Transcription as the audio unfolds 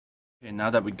Okay,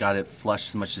 now that we got it flushed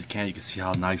as much as can, you can see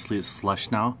how nicely it's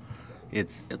flushed now.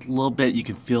 It's a little bit, you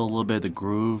can feel a little bit of the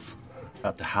groove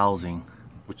at the housing,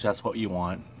 which that's what you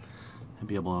want, and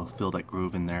be able to feel that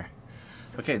groove in there.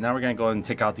 Okay, now we're going to go and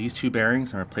take out these two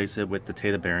bearings and replace it with the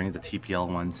Tata bearings, the TPL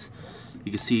ones.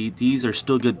 You can see these are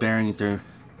still good bearings there,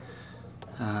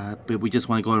 but we just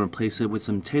want to go and replace it with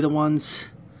some Tata ones.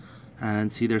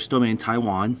 And see, they're still made in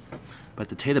Taiwan, but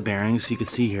the Tata bearings, you can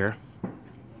see here,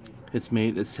 it's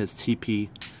made, it says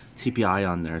TPI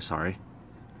on there, sorry.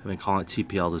 I've been calling it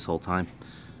TPL this whole time.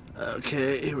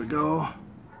 Okay, here we go.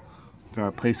 I'm gonna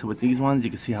replace it with these ones. You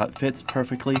can see how it fits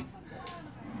perfectly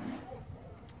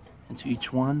into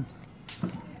each one,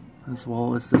 as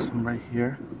well as this one right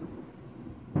here.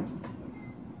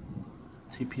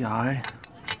 TPI.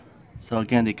 So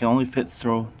again, they can only fit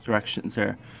through directions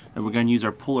there. And we're gonna use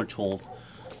our puller tool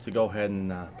to go ahead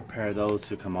and prepare those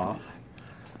to come off.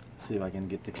 See if I can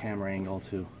get the camera angle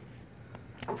to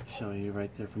show you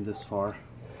right there from this far.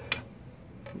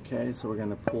 Okay, so we're going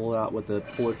to pull it out with the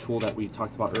puller tool that we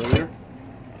talked about earlier,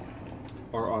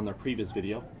 or on the previous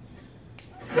video.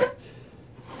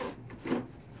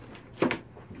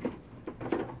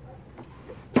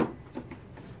 And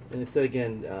instead,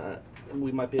 again,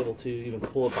 we might be able to even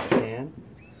pull it by hand.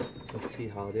 Let's see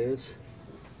how it is.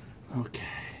 Okay,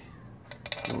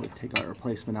 we'll take our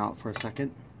replacement out for a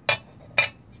second. There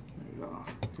we go.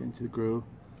 Get into the groove.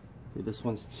 Okay, this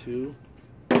one's 2.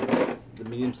 The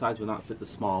medium size will not fit the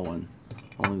small one.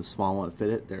 Only the small one will fit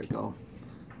it. There we go.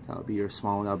 That would be your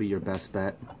small one. That would be your best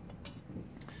bet.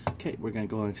 Okay, we're going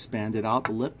to go and expand it out,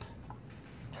 the lip.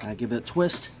 Kind of give it a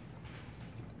twist.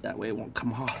 That way it won't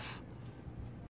come off.